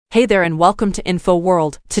Hey there and welcome to Info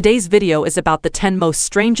World. Today's video is about the 10 most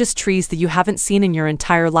strangest trees that you haven't seen in your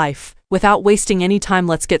entire life. Without wasting any time,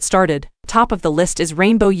 let's get started. Top of the list is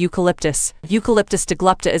rainbow eucalyptus. Eucalyptus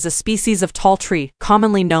diglupta is a species of tall tree,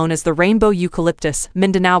 commonly known as the rainbow eucalyptus,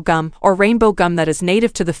 Mindanao gum, or rainbow gum that is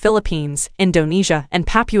native to the Philippines, Indonesia, and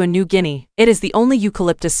Papua New Guinea. It is the only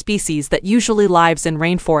eucalyptus species that usually lives in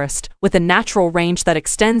rainforest, with a natural range that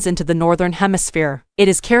extends into the northern hemisphere. It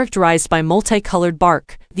is characterized by multicolored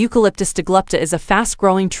bark. Eucalyptus diglupta is a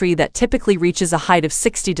fast-growing tree that typically reaches a height of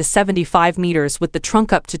 60 to 75 meters with the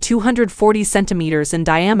trunk up to 240 centimeters in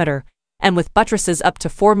diameter, and with buttresses up to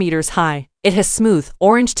 4 meters high. It has smooth,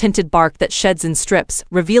 orange-tinted bark that sheds in strips,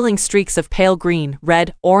 revealing streaks of pale green,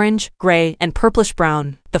 red, orange, gray, and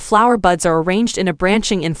purplish-brown. The flower buds are arranged in a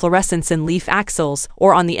branching inflorescence in leaf axils,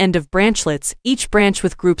 or on the end of branchlets, each branch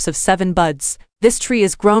with groups of 7 buds. This tree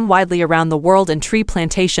is grown widely around the world in tree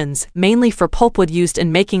plantations, mainly for pulpwood used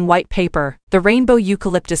in making white paper. The rainbow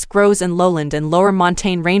eucalyptus grows in lowland and lower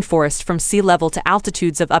montane rainforest from sea level to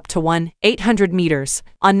altitudes of up to 1,800 meters.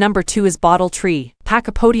 On number 2 is bottle tree.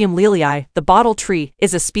 Pachypodium lelii, the bottle tree,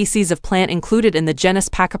 is a species of plant included in the genus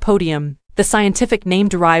Pachypodium. The scientific name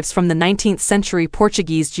derives from the 19th century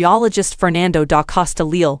Portuguese geologist Fernando da Costa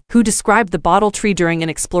Leal, who described the bottle tree during an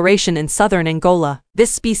exploration in southern Angola. This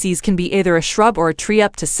species can be either a shrub or a tree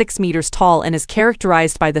up to 6 meters tall and is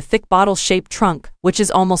characterized by the thick bottle-shaped trunk, which is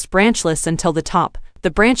almost branchless until the top. The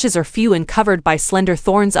branches are few and covered by slender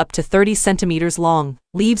thorns up to 30 centimeters long.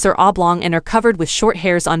 Leaves are oblong and are covered with short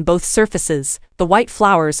hairs on both surfaces. The white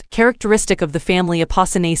flowers, characteristic of the family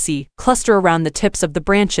Apocynaceae, cluster around the tips of the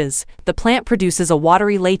branches. The plant produces a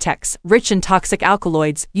watery latex, rich in toxic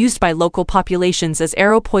alkaloids, used by local populations as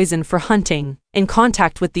arrow poison for hunting. In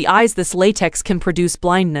contact with the eyes, this latex can produce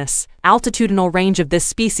blindness. Altitudinal range of this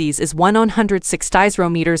species is 160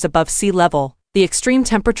 meters above sea level. The extreme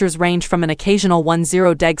temperatures range from an occasional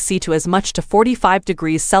 10°C to as much to 45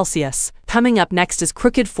 degrees Celsius. Coming up next is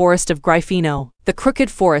crooked forest of Gryfino. The crooked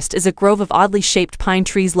forest is a grove of oddly shaped pine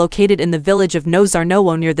trees located in the village of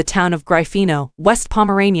Nozarnowo near the town of Gryfino, West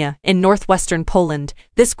Pomerania, in northwestern Poland.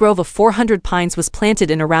 This grove of 400 pines was planted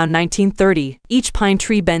in around 1930. Each pine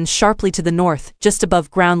tree bends sharply to the north, just above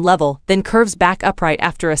ground level, then curves back upright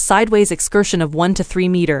after a sideways excursion of 1 to 3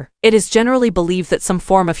 meters. It is generally believed that some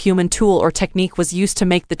form of human tool or technique was used to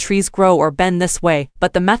make the trees grow or bend this way,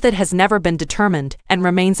 but the method has never been determined, and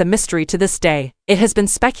remains a mystery to this day. It has been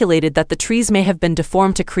speculated that the trees may have been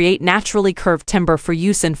deformed to create naturally curved timber for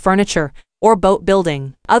use in furniture or boat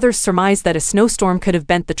building. Others surmise that a snowstorm could have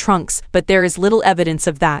bent the trunks, but there is little evidence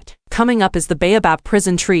of that. Coming up is the baobab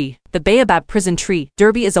prison tree. The baobab prison tree,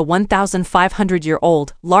 Derby, is a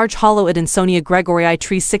 1,500-year-old, large hollow Adansonia gregorii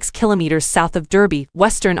tree 6 kilometers south of Derby,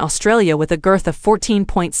 Western Australia, with a girth of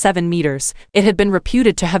 14.7 meters. It had been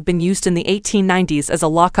reputed to have been used in the 1890s as a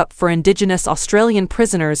lockup for Indigenous Australian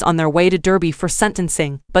prisoners on their way to Derby for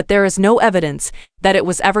sentencing, but there is no evidence that it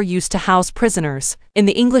was ever used to house prisoners. In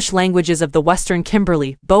the English languages of the Western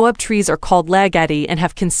Kimberley, baobab trees are called laegadi and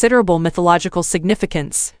have considerable mythological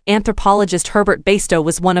significance. Anthropologist Herbert Bastow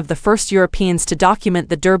was one of the first Europeans to document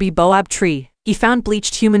the Derby baobab tree. He found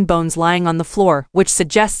bleached human bones lying on the floor, which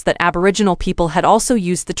suggests that Aboriginal people had also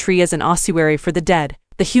used the tree as an ossuary for the dead.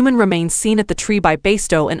 The human remains seen at the tree by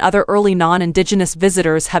Bastow and other early non-Indigenous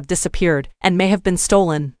visitors have disappeared, and may have been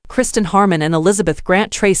stolen. Kristen Harmon and Elizabeth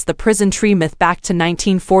Grant traced the prison tree myth back to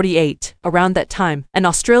 1948. Around that time, an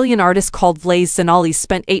Australian artist called Vlase Zanales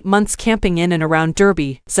spent 8 months camping in and around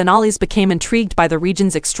Derby. Zanales became intrigued by the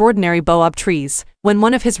region's extraordinary baobab trees. When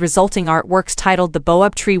one of his resulting artworks titled The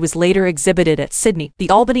Baobab Tree was later exhibited at Sydney,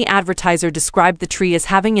 the Albany Advertiser described the tree as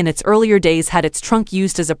having in its earlier days had its trunk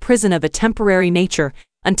used as a prison of a temporary nature,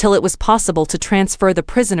 until it was possible to transfer the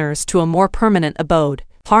prisoners to a more permanent abode.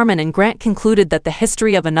 Harmon and Grant concluded that the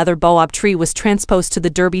history of another baobab tree was transposed to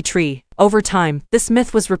the Derby tree. Over time, this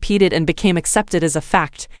myth was repeated and became accepted as a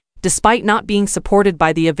fact, despite not being supported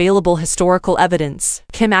by the available historical evidence.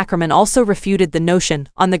 Kim Ackerman also refuted the notion,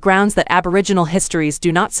 on the grounds that Aboriginal histories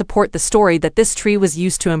do not support the story that this tree was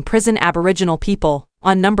used to imprison Aboriginal people.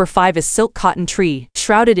 On number 5 is silk cotton tree.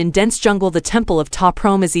 Shrouded in dense jungle, the temple of Ta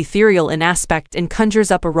Prohm is ethereal in aspect and conjures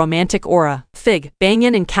up a romantic aura. Fig,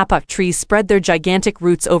 banyan and kapuk trees spread their gigantic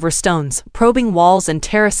roots over stones, probing walls and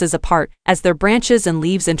terraces apart, as their branches and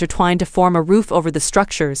leaves intertwine to form a roof over the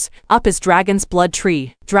structures. Up is dragon's blood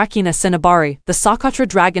tree. Dracæna cinnabari, the Socotra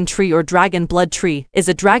dragon tree or dragon blood tree, is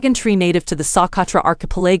a dragon tree native to the Socotra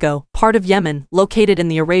archipelago, part of Yemen, located in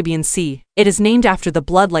the Arabian Sea. It is named after the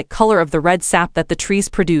blood-like color of the red sap that the trees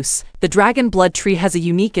produce. The dragon blood tree has a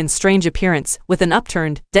unique and strange appearance, with an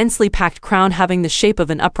upturned, densely packed crown having the shape of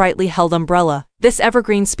an uprightly held umbrella. This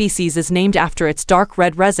evergreen species is named after its dark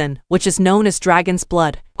red resin, which is known as dragon's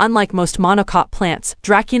blood. Unlike most monocot plants,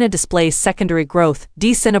 Dracaena displays secondary growth.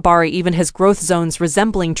 D. cinnabari even has growth zones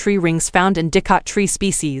resembling tree rings found in dicot tree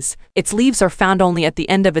species. Its leaves are found only at the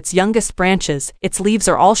end of its youngest branches. Its leaves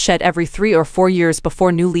are all shed every 3 or 4 years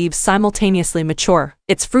before new leaves simultaneously mature.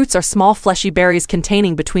 Its fruits are small fleshy berries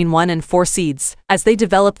containing between 1 and 4 seeds. As they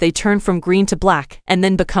develop, they turn from green to black, and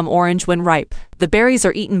then become orange when ripe. The berries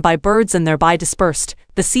are eaten by birds and thereby dispersed.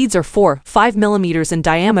 The seeds are 4–5 millimeters in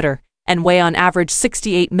diameter, and weigh on average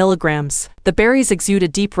 68 milligrams. The berries exude a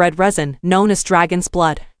deep red resin, known as dragon's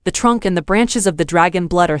blood. The trunk and the branches of the dragon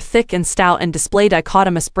blood are thick and stout and display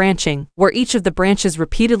dichotomous branching, where each of the branches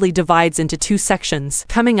repeatedly divides into 2 sections.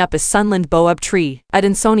 Coming up is sunland baobab tree.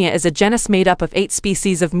 Adansonia is a genus made up of 8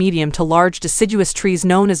 species of medium to large deciduous trees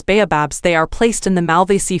known as baobabs. They are placed in the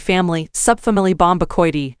Malvaceae family, subfamily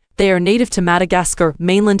Bombacoideae. They are native to Madagascar,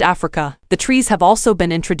 mainland Africa. The trees have also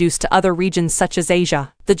been introduced to other regions such as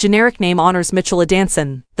Asia. The generic name honors Mitchell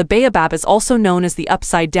Adanson. The baobab is also known as the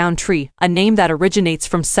upside-down tree, a name that originates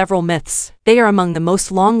from several myths. They are among the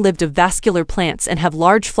most long-lived of vascular plants and have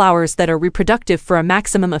large flowers that are reproductive for a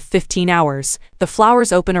maximum of 15 hours. The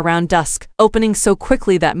flowers open around dusk, opening so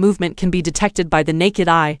quickly that movement can be detected by the naked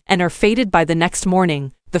eye, and are faded by the next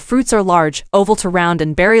morning. The fruits are large, oval to round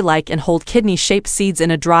and berry-like and hold kidney-shaped seeds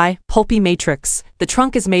in a dry, pulpy matrix. The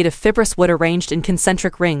trunk is made of fibrous wood arranged in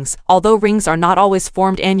concentric rings, although rings are not always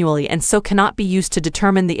formed annually and so cannot be used to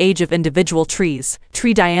determine the age of individual trees.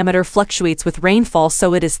 Tree diameter fluctuates with rainfall,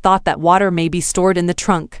 so it is thought that water may be stored in the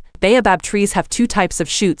trunk. Baobab trees have 2 types of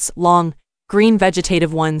shoots: long, green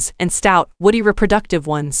vegetative ones, and stout, woody reproductive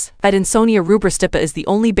ones. Adansonia rubristipa is the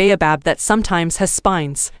only baobab that sometimes has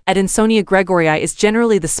spines. Adansonia gregorii is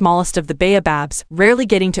generally the smallest of the baobabs, rarely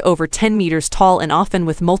getting to over 10 meters tall and often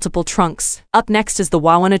with multiple trunks. Up next is the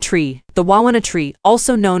wawana tree. The wawana tree,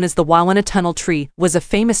 also known as the wawana tunnel tree, was a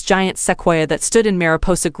famous giant sequoia that stood in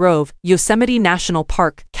Mariposa Grove, Yosemite National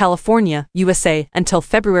Park, California, USA, until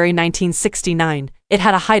February 1969. It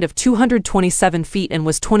had a height of 227 feet and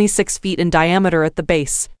was 26 feet in diameter at the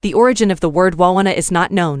base. The origin of the word wawana is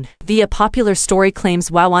not known. A popular story claims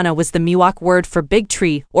wawana was the Miwok word for big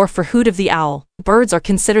tree or for hoot of the owl. Birds are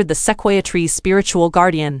considered the sequoia tree's spiritual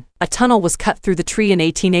guardian. A tunnel was cut through the tree in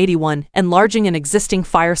 1881, enlarging an existing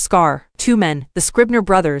fire scar. 2 men, the Scribner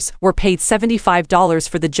brothers, were paid $75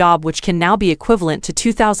 for the job, which can now be equivalent to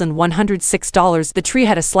 $2,106. The tree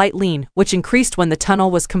had a slight lean, which increased when the tunnel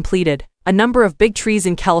was completed. A number of big trees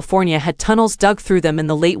in California had tunnels dug through them in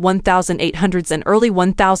the late 1800s and early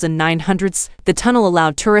 1900s. The tunnel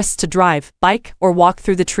allowed tourists to drive, bike, or walk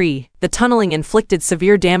through the tree. The tunneling inflicted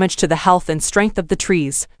severe damage to the health and strength of the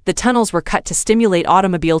trees. The tunnels were cut to stimulate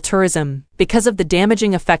automobile tourism. Because of the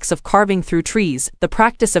damaging effects of carving through trees, the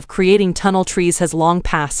practice of creating tunnel trees has long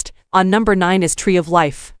passed. On number 9 is Tree of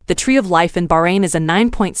Life. The Tree of Life in Bahrain is a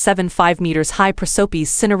 9.75 meters high Prosopis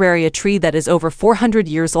cineraria tree that is over 400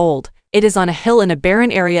 years old. It is on a hill in a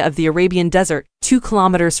barren area of the Arabian Desert, 2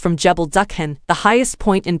 kilometers from Jebel Dukhan, the highest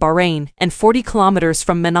point in Bahrain, and 40 kilometers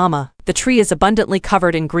from Manama. The tree is abundantly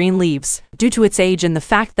covered in green leaves. Due to its age and the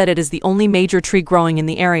fact that it is the only major tree growing in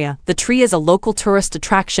the area, the tree is a local tourist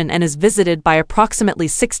attraction and is visited by approximately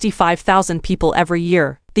 65,000 people every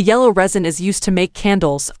year. The yellow resin is used to make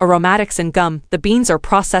candles, aromatics, and gum. The beans are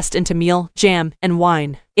processed into meal, jam, and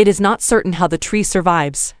wine. It is not certain how the tree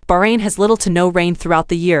survives. Bahrain has little to no rain throughout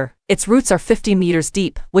the year. Its roots are 50 meters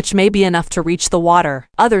deep, which may be enough to reach the water.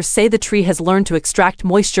 Others say the tree has learned to extract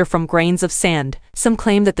moisture from grains of sand. Some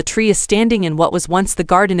claim that the tree is standing in what was once the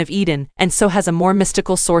Garden of Eden, and so has a more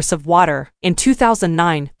mystical source of water. In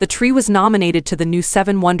 2009, the tree was nominated to the new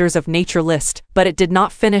 7 Wonders of Nature list, but it did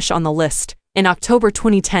not finish on the list. In October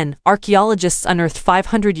 2010, archaeologists unearthed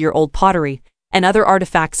 500-year-old pottery and other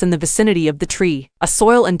artifacts in the vicinity of the tree. A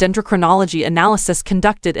soil and dendrochronology analysis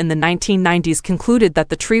conducted in the 1990s concluded that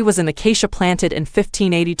the tree was an acacia planted in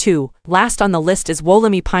 1582. Last on the list is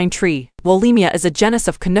Wollemi pine tree. Wollemia is a genus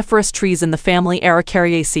of coniferous trees in the family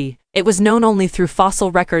Araucariaceae. It was known only through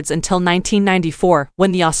fossil records until 1994,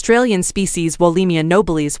 when the Australian species Wollemia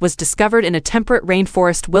nobilis was discovered in a temperate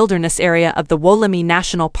rainforest wilderness area of the Wollemi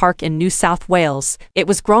National Park in New South Wales. It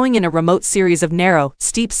was growing in a remote series of narrow,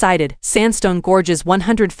 steep-sided, sandstone gorges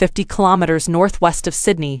 150 kilometers northwest of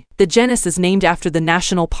Sydney. The genus is named after the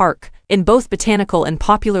national park. In both botanical and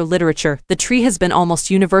popular literature, the tree has been almost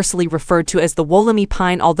universally referred to as the Wollemi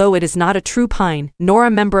pine, although it is not a true pine, nor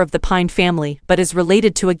a member of the pine family, but is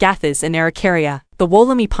related to Agathis and Araucaria. The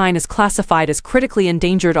Wollemi pine is classified as critically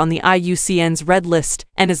endangered on the IUCN's Red List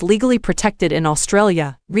and is legally protected in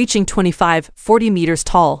Australia, reaching 25–40 meters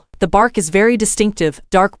tall. The bark is very distinctive,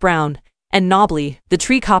 dark brown, and knobbly. The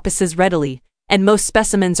tree coppices readily, and most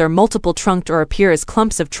specimens are multiple-trunked or appear as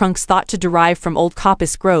clumps of trunks thought to derive from old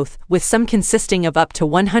coppice growth, with some consisting of up to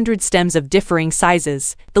 100 stems of differing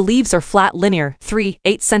sizes. The leaves are flat linear,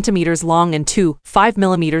 3–8 centimeters long and 2–5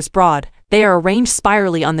 millimeters broad. They are arranged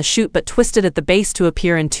spirally on the shoot but twisted at the base to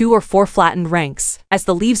appear in 2 or 4 flattened ranks. As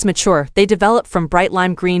the leaves mature, they develop from bright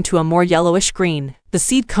lime green to a more yellowish green. The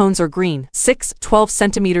seed cones are green, 6–12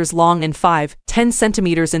 centimeters long and 5–10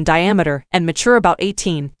 centimeters in diameter, and mature about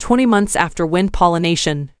 18–20 months after wind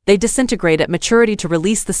pollination. They disintegrate at maturity to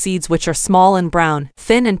release the seeds, which are small and brown,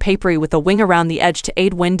 thin and papery with a wing around the edge to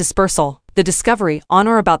aid wind dispersal. The discovery, on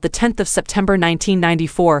or about the 10th of September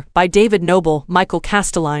 1994, by David Noble, Michael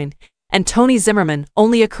Castelline, and Tony Zimmerman,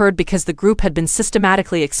 only occurred because the group had been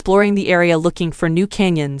systematically exploring the area looking for new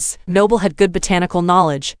canyons. Noble had good botanical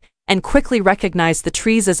knowledge, and quickly recognized the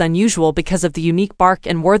trees as unusual because of the unique bark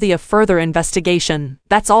and worthy of further investigation.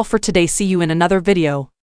 That's all for today. See you in another video.